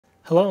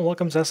Hello and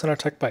welcome to SNR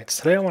Tech Bytes.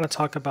 Today I want to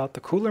talk about the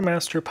Cooler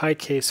Master Pi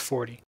Case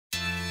 40.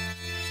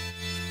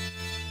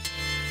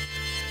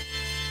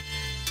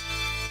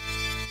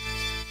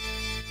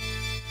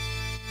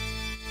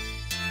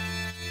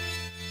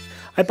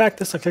 I backed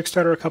this on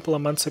Kickstarter a couple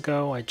of months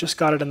ago. I just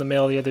got it in the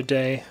mail the other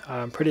day.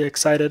 I'm pretty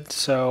excited,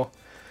 so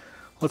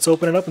let's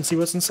open it up and see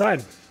what's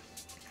inside.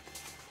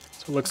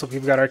 So it looks like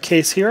we've got our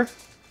case here.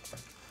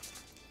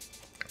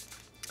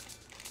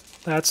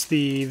 That's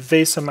the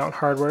VESA mount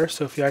hardware,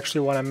 so if you actually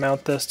want to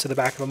mount this to the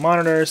back of a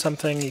monitor or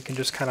something, you can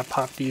just kind of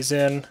pop these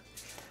in.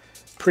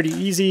 Pretty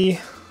easy.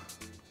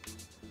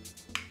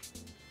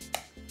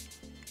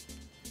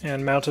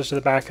 And mount it to the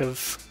back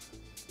of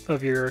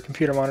your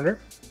computer monitor.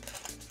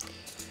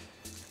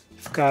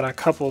 You've got a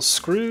couple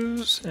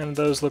screws, and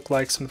those look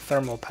like some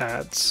thermal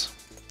pads.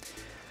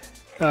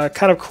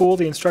 Kind of cool,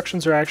 the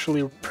instructions are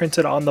actually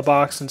printed on the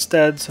box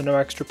instead, so no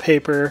extra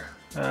paper.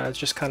 It's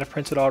just kind of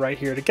printed all right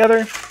here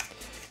together.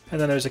 And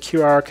then there's a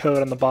QR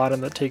code on the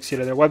bottom that takes you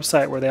to their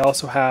website where they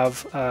also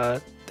have,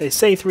 they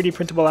say 3D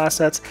printable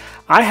assets.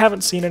 I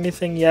haven't seen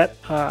anything yet.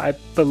 I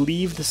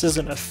believe this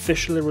isn't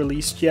officially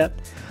released yet.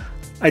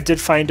 I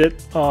did find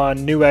it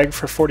on Newegg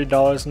for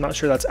 $40. I'm not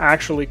sure that's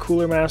actually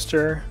Cooler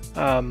Master.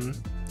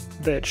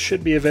 That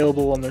should be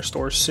available on their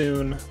store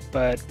soon,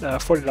 but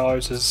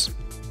 $40 is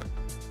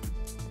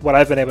what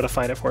I've been able to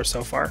find it for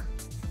so far.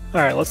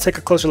 Alright, let's take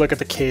a closer look at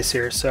the case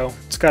here. So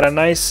it's got a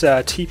nice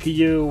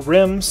TPU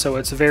rim, so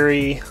it's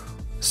very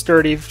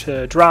sturdy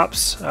to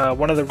drops.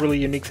 One of the really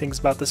unique things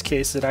about this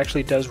case is it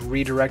actually does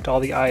redirect all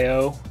the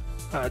I/O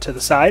to the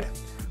side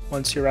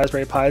once your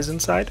Raspberry Pi is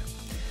inside.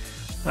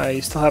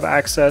 You still have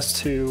access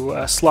to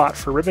a slot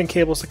for ribbon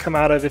cables to come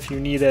out of if you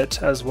need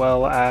it, as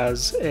well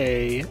as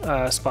a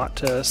spot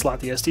to slot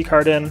the SD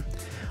card in.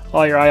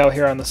 All your I/O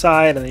here on the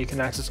side, and then you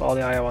can access all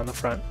the I/O on the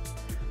front.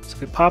 So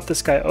if we pop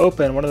this guy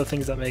open, one of the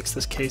things that makes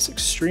this case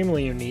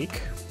extremely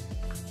unique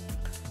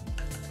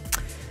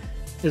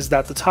is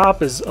that the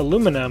top is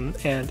aluminum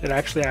and it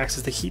actually acts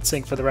as the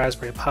heatsink for the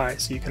Raspberry Pi.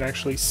 So you can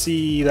actually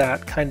see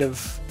that kind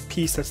of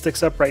piece that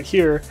sticks up right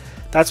here.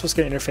 That's what's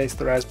going to interface with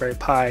the Raspberry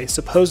Pi.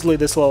 Supposedly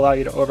this will allow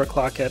you to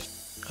overclock it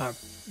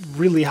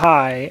really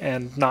high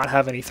and not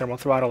have any thermal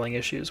throttling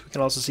issues. We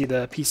can also see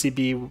the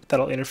PCB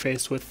that'll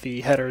interface with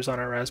the headers on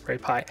our Raspberry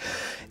Pi.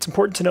 It's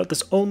important to note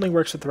this only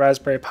works with the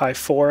Raspberry Pi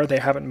 4. They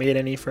haven't made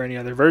any for any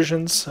other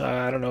versions.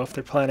 I don't know if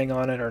they're planning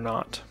on it or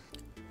not.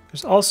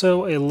 There's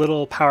also a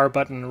little power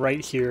button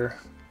right here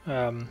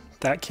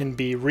that can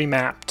be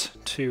remapped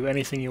to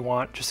anything you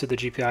want just through the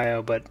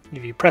GPIO, but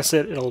if you press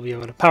it, it'll be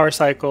able to power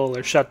cycle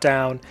or shut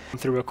down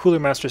through a Cooler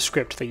Master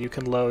script that you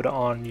can load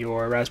on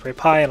your Raspberry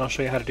Pi, and I'll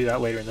show you how to do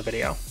that later in the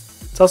video.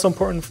 It's also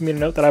important for me to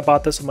note that I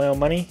bought this with my own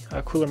money.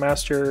 Cooler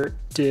Master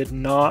did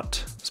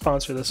not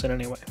sponsor this in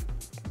any way.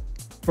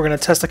 We're going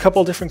to test a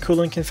couple different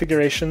cooling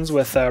configurations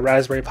with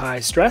Raspberry Pi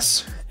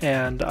Stress,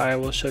 and I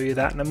will show you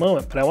that in a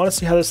moment. But I want to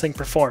see how this thing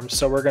performs.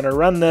 So we're going to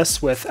run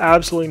this with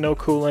absolutely no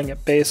cooling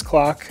at base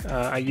clock.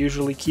 I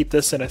usually keep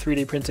this in a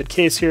 3D printed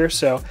case here,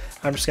 so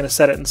I'm just going to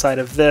set it inside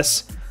of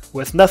this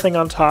with nothing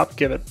on top,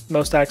 give it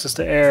most access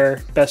to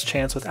air, best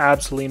chance with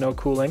absolutely no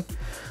cooling.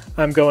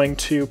 I'm going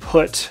to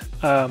put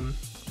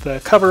the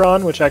cover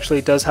on, which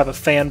actually does have a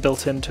fan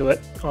built into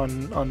it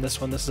on this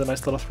one. This is a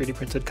nice little 3D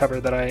printed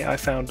cover that I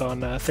found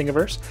on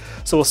Thingiverse.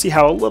 So we'll see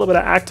how a little bit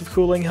of active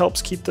cooling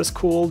helps keep this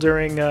cool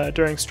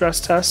during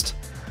stress test.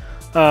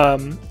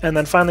 And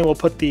then finally we'll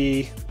put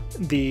the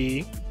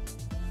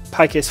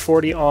Pi Case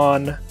 40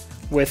 on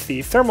with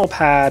the thermal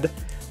pad,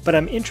 but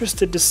I'm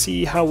interested to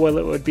see how well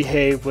it would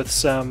behave with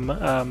some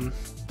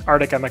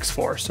Arctic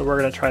MX4, so we're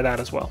going to try that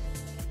as well.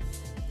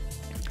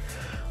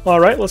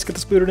 Alright, let's get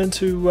this booted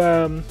into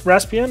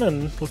Raspbian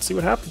and let's see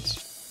what happens.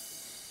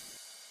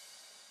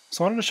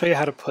 So I wanted to show you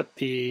how to put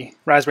the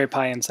Raspberry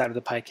Pi inside of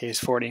the Pi Case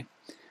 40.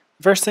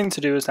 The first thing to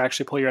do is to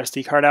actually pull your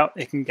SD card out.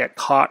 It can get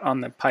caught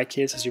on the Pi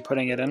case as you're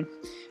putting it in. And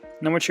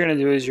then what you're going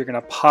to do is you're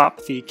going to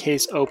pop the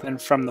case open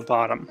from the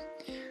bottom.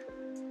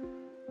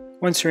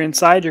 Once you're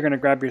inside, you're going to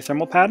grab your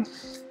thermal pad.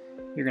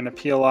 You're going to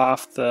peel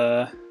off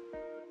the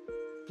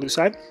blue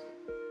side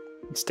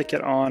and stick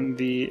it on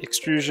the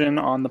extrusion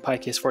on the Pi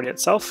Case 40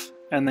 itself.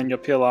 And then you'll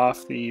peel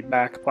off the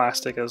back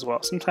plastic as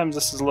well. Sometimes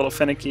this is a little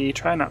finicky.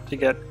 Try not to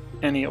get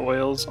any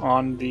oils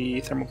on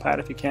the thermal pad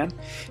if you can.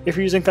 If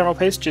you're using thermal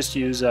paste, just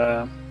use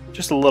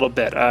just a little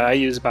bit. I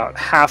use about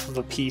half of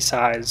a pea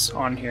size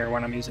on here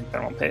when I'm using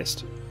thermal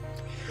paste.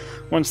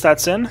 Once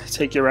that's in,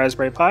 take your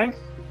Raspberry Pi,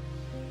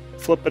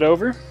 flip it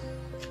over,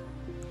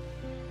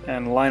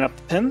 and line up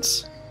the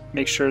pins.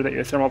 Make sure that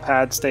your thermal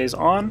pad stays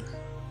on.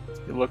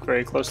 If you look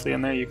very closely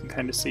in there, you can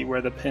kind of see where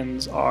the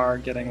pins are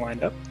getting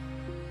lined up.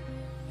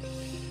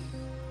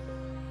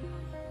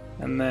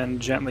 And then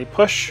gently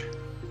push.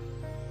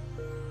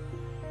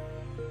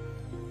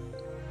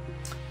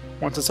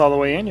 Once it's all the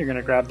way in, you're going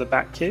to grab the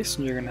back case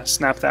and you're going to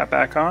snap that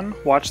back on.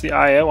 Watch the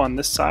I/O on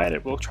this side.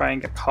 It will try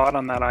and get caught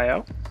on that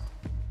I/O.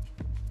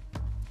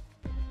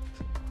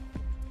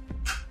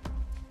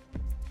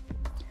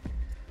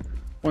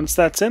 Once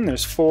that's in,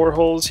 there's 4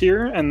 holes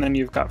here, and then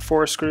you've got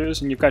 4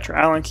 screws, and you've got your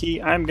Allen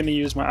key. I'm going to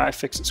use my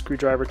iFixit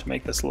screwdriver to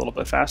make this a little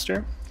bit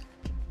faster.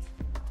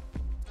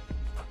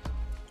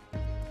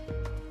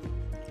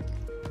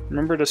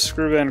 Remember to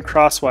screw in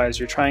crosswise.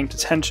 You're trying to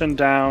tension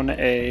down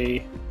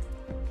a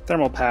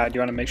thermal pad. You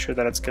want to make sure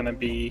that it's going to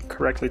be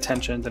correctly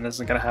tensioned and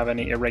isn't going to have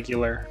any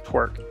irregular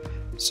torque.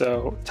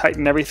 So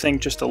tighten everything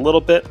just a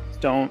little bit.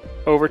 Don't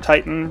over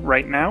tighten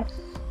right now.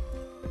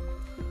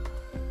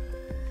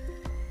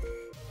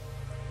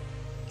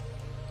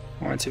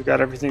 Once you've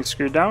got everything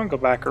screwed down, go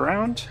back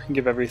around and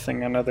give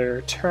everything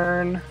another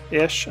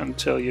turn-ish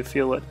until you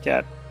feel it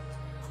get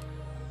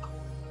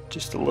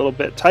just a little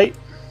bit tight.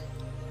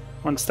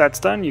 Once that's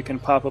done, you can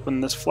pop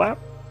open this flap,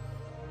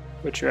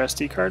 put your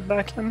SD card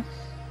back in,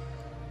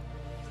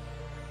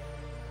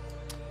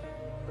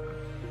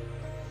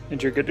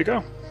 and you're good to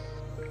go.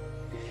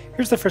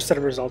 Here's the first set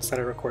of results that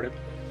I recorded.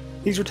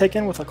 These were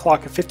taken with a clock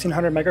of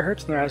 1500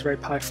 MHz in the Raspberry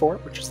Pi 4,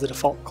 which is the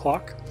default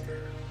clock.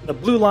 The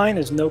blue line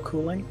is no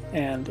cooling,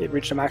 and it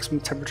reached a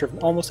maximum temperature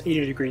of almost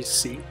 80 degrees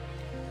C.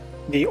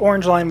 The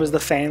orange line was the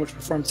fan, which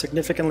performed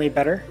significantly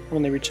better,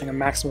 only reaching a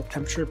maximum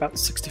temperature about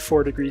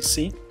 64 degrees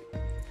C.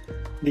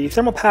 The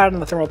thermal pad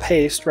and the thermal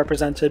paste,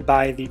 represented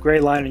by the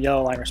gray line and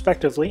yellow line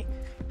respectively,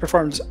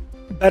 performed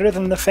better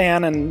than the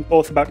fan and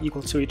both about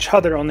equal to each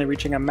other, only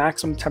reaching a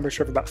maximum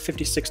temperature of about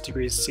 56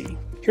 degrees C.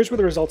 Here's where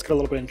the results get a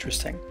little bit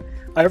interesting.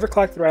 I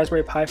overclocked the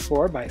Raspberry Pi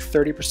 4 by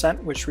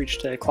 30%, which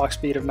reached a clock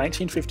speed of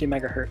 1950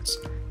 MHz.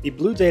 The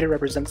blue data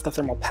represents the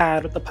thermal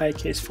pad with the Pi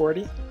Case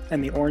 40,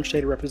 and the orange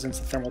data represents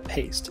the thermal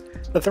paste.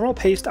 The thermal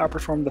paste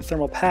outperformed the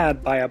thermal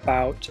pad by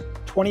about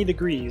 20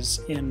 degrees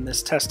in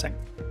this testing.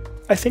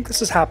 I think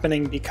this is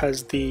happening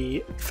because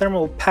the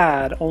thermal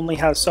pad only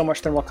has so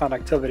much thermal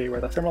conductivity, where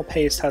the thermal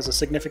paste has a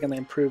significantly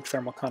improved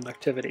thermal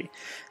conductivity.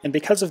 And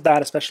because of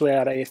that, especially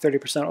at a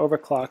 30%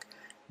 overclock,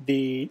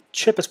 the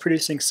chip is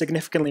producing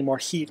significantly more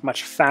heat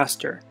much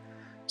faster.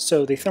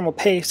 So the thermal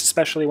paste,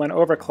 especially when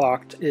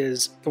overclocked,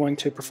 is going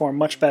to perform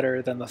much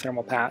better than the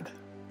thermal pad.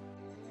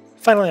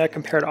 Finally, I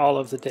compared all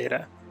of the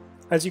data.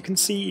 As you can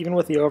see, even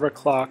with the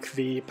overclock,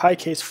 the Pi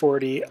Case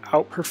 40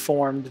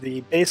 outperformed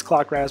the base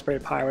clock Raspberry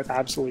Pi with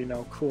absolutely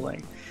no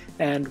cooling.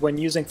 And when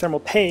using thermal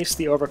paste,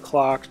 the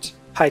overclocked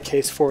Pi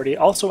Case 40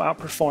 also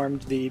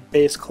outperformed the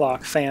base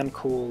clock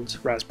fan-cooled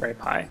Raspberry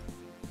Pi.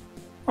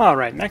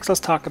 Alright, next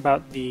let's talk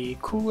about the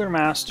Cooler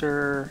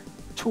Master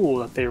tool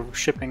that they're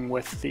shipping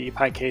with the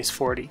Pi Case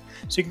 40.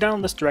 So you can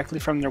download this directly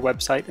from their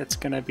website. It's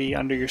going to be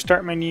under your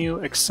Start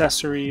menu,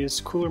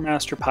 Accessories, Cooler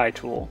Master Pi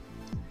Tool.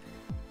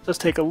 Just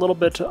take a little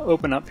bit to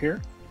open up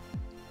here.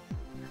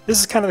 This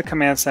is kind of the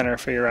command center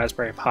for your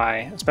Raspberry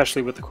Pi,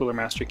 especially with the Cooler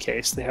Master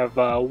case. They have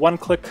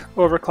one-click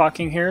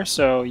overclocking here,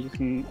 so you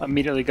can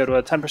immediately go to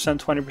a 10%, 20%,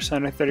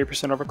 or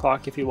 30%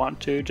 overclock if you want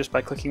to, just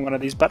by clicking one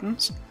of these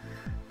buttons.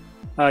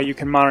 You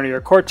can monitor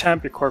your core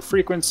temp, your core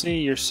frequency,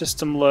 your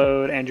system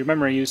load, and your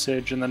memory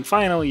usage, and then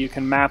finally you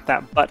can map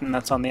that button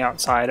that's on the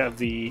outside of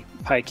the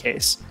Pi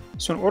case.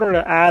 So in order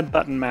to add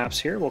button maps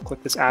here, we'll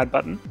click this Add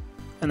button,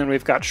 and then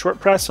we've got short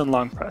press and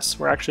long press.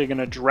 We're actually going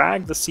to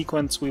drag the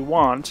sequence we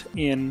want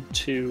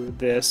into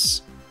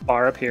this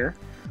bar up here.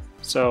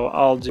 So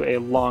I'll do a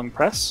long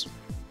press,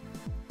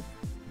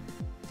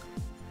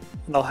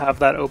 and I'll have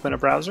that open a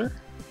browser.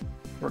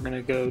 We're going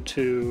to go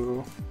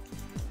to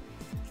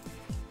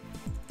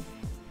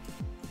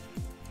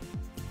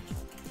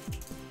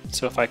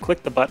So if I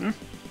click the button,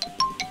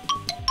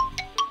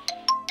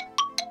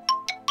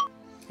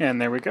 and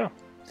there we go.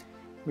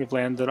 We've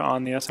landed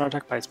on the SNR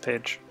Tech Bytes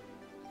page.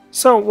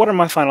 So what are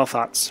my final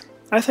thoughts?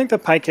 I think the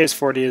Pi Case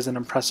 40 is an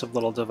impressive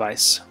little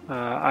device.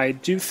 I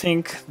do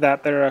think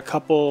that there are a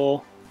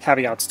couple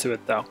caveats to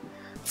it though.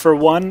 For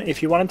one,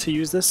 if you wanted to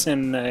use this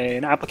in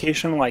an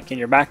application like in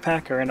your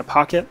backpack or in a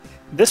pocket,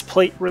 this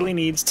plate really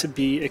needs to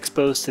be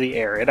exposed to the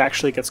air. It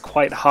actually gets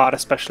quite hot,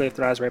 especially if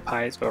the Raspberry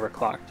Pi is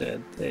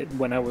overclocked.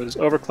 When I was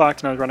overclocked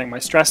and I was running my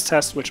stress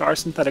tests, which are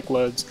synthetic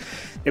loads,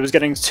 it was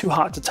getting too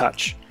hot to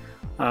touch.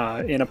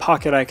 In a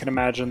pocket, I can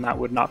imagine that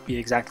would not be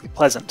exactly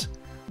pleasant.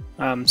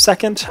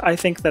 Second, I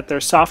think that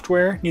their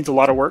software needs a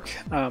lot of work.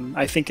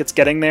 I think it's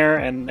getting there,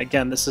 and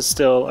again, this is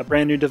still a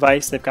brand new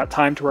device. They've got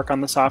time to work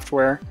on the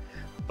software,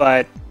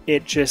 but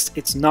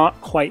it's not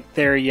quite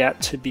there yet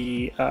to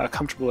be a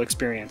comfortable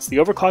experience. The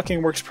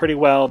overclocking works pretty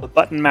well, the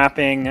button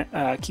mapping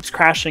keeps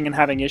crashing and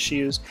having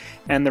issues,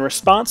 and the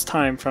response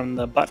time from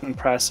the button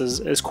press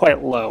is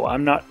quite low.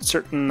 I'm not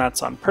certain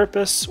that's on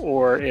purpose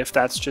or if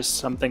that's just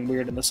something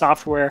weird in the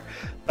software,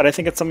 but I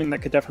think it's something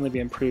that could definitely be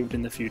improved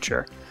in the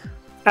future.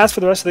 As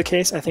for the rest of the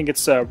case, I think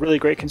it's a really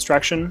great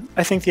construction.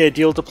 I think the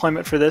ideal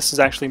deployment for this is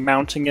actually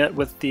mounting it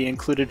with the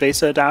included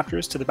VESA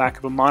adapters to the back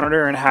of a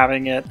monitor and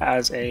having it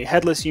as a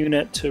headless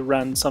unit to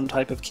run some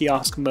type of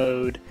kiosk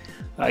mode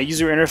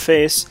user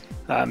interface,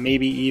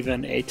 maybe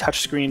even a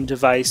touchscreen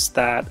device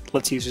that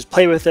lets users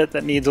play with it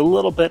that needs a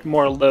little bit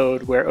more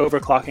load, where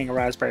overclocking a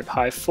Raspberry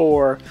Pi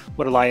 4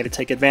 would allow you to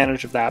take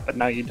advantage of that, but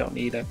now you don't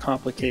need a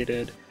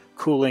complicated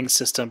cooling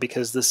system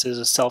because this is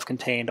a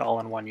self-contained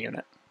all-in-one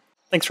unit.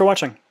 Thanks for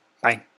watching. Bye.